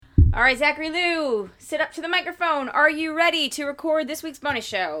All right, Zachary Lou, sit up to the microphone. Are you ready to record this week's bonus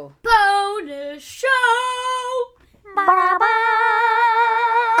show? Bonus show!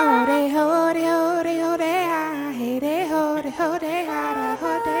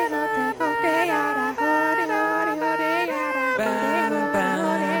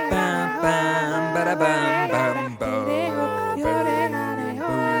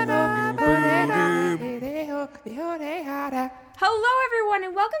 Hello, everyone,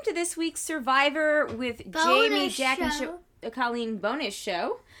 and welcome to this week's Survivor with Jamie, Jack, show. and Colleen bonus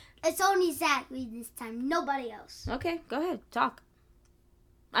show. It's only Zachary this time, nobody else. Okay, go ahead, talk.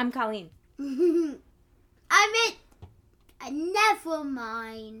 I'm Colleen. Never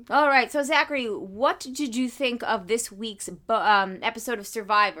mind. All right, so Zachary, what did you think of this week's episode of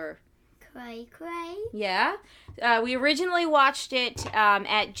Survivor? Cray. Yeah? We originally watched it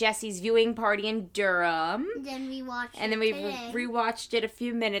at Jesse's viewing party in Durham. Then we watched And then we rewatched it a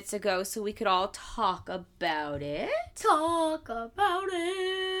few minutes ago so we could all talk about it.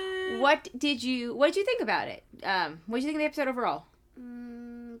 What did you think about it? What did you think of the episode overall?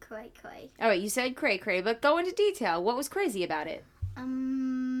 Cray. All right, you said cray, but go into detail. What was crazy about it?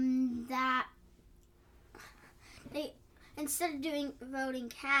 That they, instead of doing voting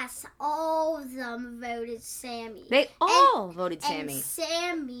casts, all of them voted Sammy. They all voted Sammy. And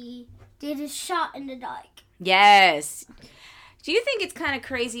Sammy did a shot in the dark. Yes. Do you think it's kind of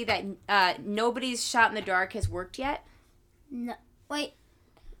crazy that nobody's shot in the dark has worked yet? No, wait.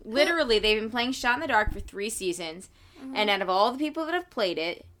 Literally, they've been playing Shot in the Dark for 3 seasons, and out of all the people that have played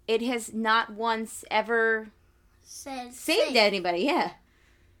it, it has not once ever saved anybody. Yeah.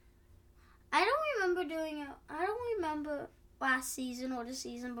 I don't remember doing it. I don't remember last season or the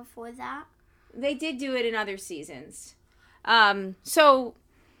season before that. They did do it in other seasons. So,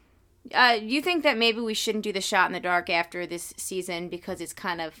 you think that maybe we shouldn't do the Shot in the Dark after this season because it's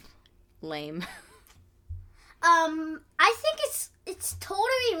kind of lame? I think it's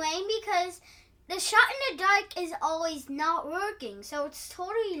totally lame because the shot in the dark is always not working, so it's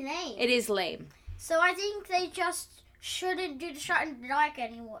totally lame. It is lame. So I think they just shouldn't do the shot in the dark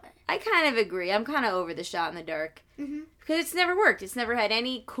anymore. I kind of agree. I'm kind of over the Shot in the Dark. Mm-hmm. Because it's never worked. It's never had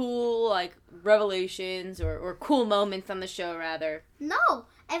any cool, revelations or cool moments on the show, rather. No.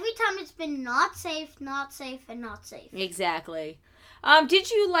 Every time it's been not safe, and not safe. Exactly. Did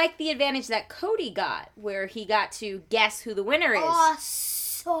you like the advantage that Cody got, where he got to guess who the winner is?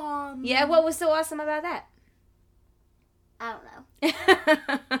 Awesome. Yeah, what was so awesome about that? I don't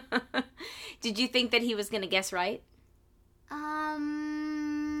know. Did you think that he was going to guess right?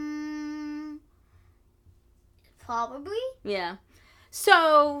 Probably. Yeah.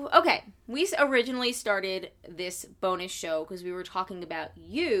 So, okay, we originally started this bonus show because we were talking about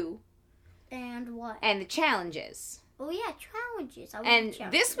you. And what? And the challenges. Oh, yeah, challenges.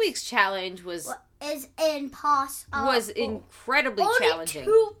 This week's challenge was impossible. Was incredibly challenging.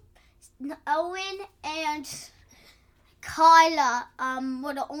 Owen and Kyla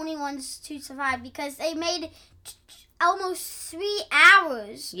were the only ones to survive because they made almost 3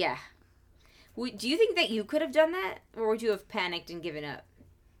 hours. Yeah. Do you think that you could have done that? Or would you have panicked and given up?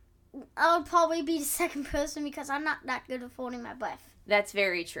 I would probably be the second person because I'm not that good at holding my breath. That's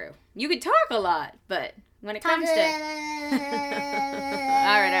very true. You could talk a lot, but when it comes to... All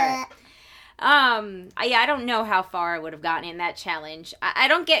right. I don't know how far I would have gotten in that challenge. I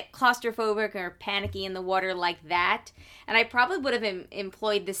don't get claustrophobic or panicky in the water like that. And I probably would have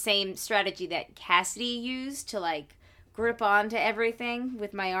employed the same strategy that Cassidy used to, grip onto everything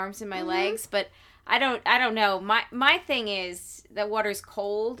with my arms and my legs. But I don't know. My thing is that water's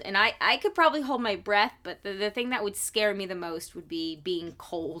cold, and I could probably hold my breath, but the thing that would scare me the most would be being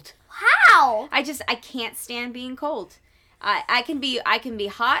cold. How? I can't stand being cold. I can be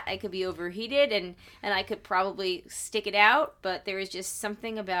hot, I could be overheated, and I could probably stick it out, but there is just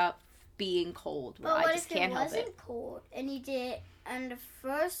something about being cold where I just can't help it. But what if it wasn't cold and you did it in the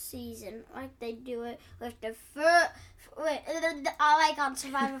first season, like they do it with the on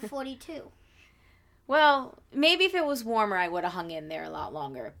Survivor 42? Well, maybe if it was warmer, I would have hung in there a lot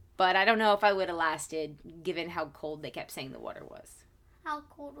longer. But I don't know if I would have lasted, given how cold they kept saying the water was. How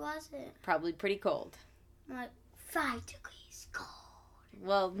cold was it? Probably pretty cold. 5 degrees cold.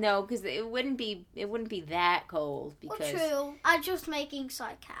 Well, no, because it wouldn't be that cold. Because true. I'm just making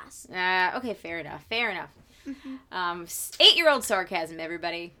sarcasm. Okay, fair enough. Mm-hmm. 8-year-old sarcasm,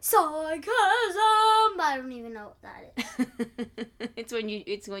 everybody. Sarcasm. I don't even know what that is.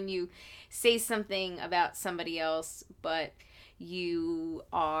 It's when you say something about somebody else, but you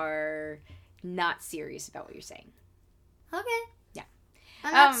are not serious about what you're saying. Okay. Yeah.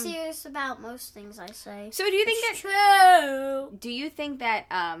 I'm not serious about most things I say. So do you think it's true? Do you think that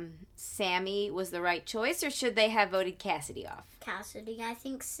Sammy was the right choice, or should they have voted Cassidy off? Cassidy. I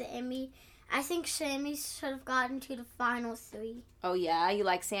think Sammy should have gotten to the final 3. Oh yeah, you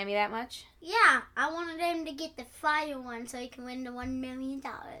like Sammy that much? Yeah, I wanted him to get the final one so he can win the $1 million.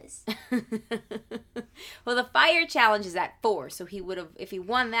 Well, the fire challenge is at 4, so he would have, if he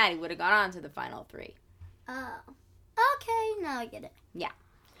won that, he would have gone on to the final 3. Oh. Okay, now I get it. Yeah.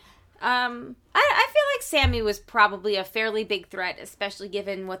 I feel like Sammy was probably a fairly big threat, especially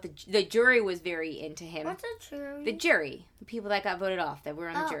given what the jury was very into him. What's a jury? The jury. The people that got voted off that were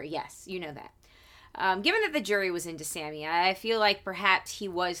on the jury. Yes, you know that. Given that the jury was into Sammy, I feel like perhaps he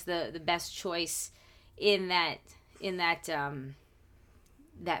was the best choice in that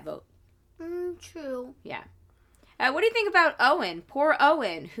vote. True. Yeah. What do you think about Owen? Poor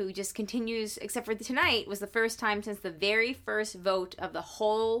Owen, who just continues, except for tonight, was the first time since the very first vote of the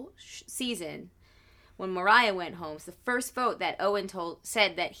whole season, when Mariah went home. It's the first vote that Owen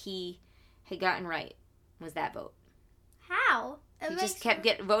said that he had gotten right, was that vote. How? He just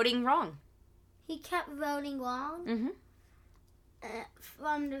kept voting wrong. He kept voting wrong? Mm-hmm.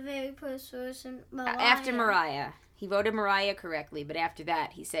 From the very first person, Mariah. After Mariah. He voted Mariah correctly, but after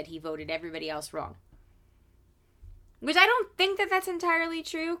that, he said he voted everybody else wrong. Which I don't think that's entirely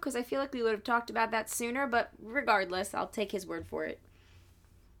true, because I feel like we would have talked about that sooner, but regardless, I'll take his word for it.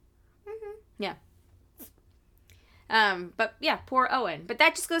 Mm-hmm. Yeah. But yeah, poor Owen. But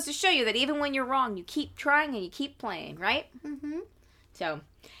that just goes to show you that even when you're wrong, you keep trying and you keep playing, right? Mm-hmm. So,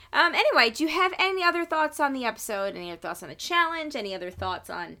 anyway, do you have any other thoughts on the episode? Any other thoughts on the challenge? Any other thoughts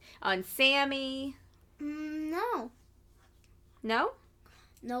on No. Sammy? No? Nope.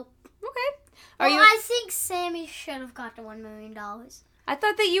 Okay. I think Sammy should have got the $1 million. I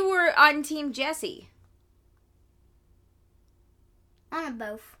thought that you were on Team Jesse. I'm on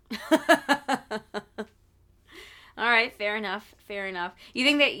both. All right, fair enough. You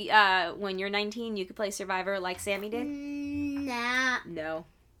think that when you're 19, you could play Survivor like Sammy did? Nah. No.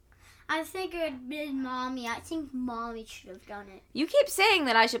 I think it would have been Mommy. I think Mommy should have done it. You keep saying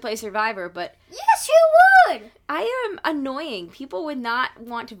that I should play Survivor, but... Yes, you would! I am annoying. People would not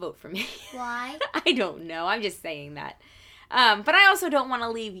want to vote for me. Why? I don't know. I'm just saying that. But I also don't want to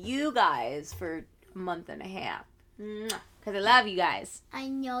leave you guys for a month and a half. Because I love you guys. I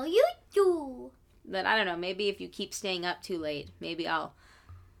know you do. But I don't know. Maybe if you keep staying up too late, maybe I'll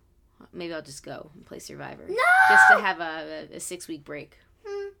just go and play Survivor. No! Just to have a 6-week break.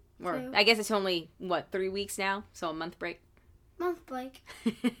 Or True. I guess it's only, 3 weeks now? So a month break? Month break.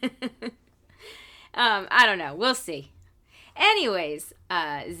 I don't know. We'll see. Anyways,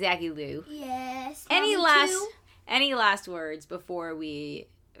 Zachy Lou. Yes. Any last words before we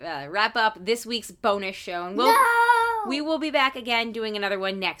wrap up this week's bonus show? And we will be back again doing another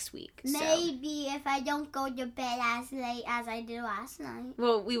one next week. Maybe if I don't go to bed as late as I did last night.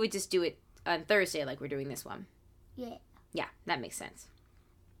 Well, we would just do it on Thursday like we're doing this one. Yeah. Yeah, that makes sense.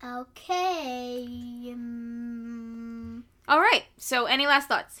 Okay. All right. So, any last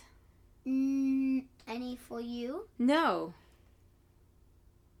thoughts? Any for you? No.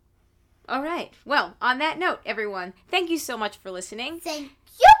 All right. Well, on that note, everyone, thank you so much for listening. Thank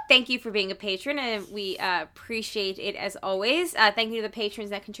you. Thank you for being a patron, and we appreciate it as always. Thank you to the patrons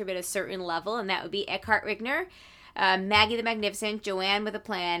that contribute a certain level, and that would be Eckhart Rigner, Maggie the Magnificent, Joanne with a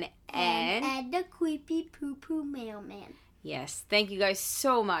Plan, and the creepy poo-poo mailman. Yes, thank you guys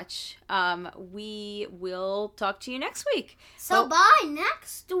so much. We will talk to you next week. So bye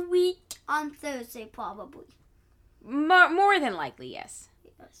next week on Thursday, probably. More than likely, yes.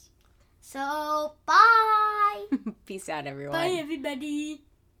 So, bye. Peace out, everyone. Bye, everybody.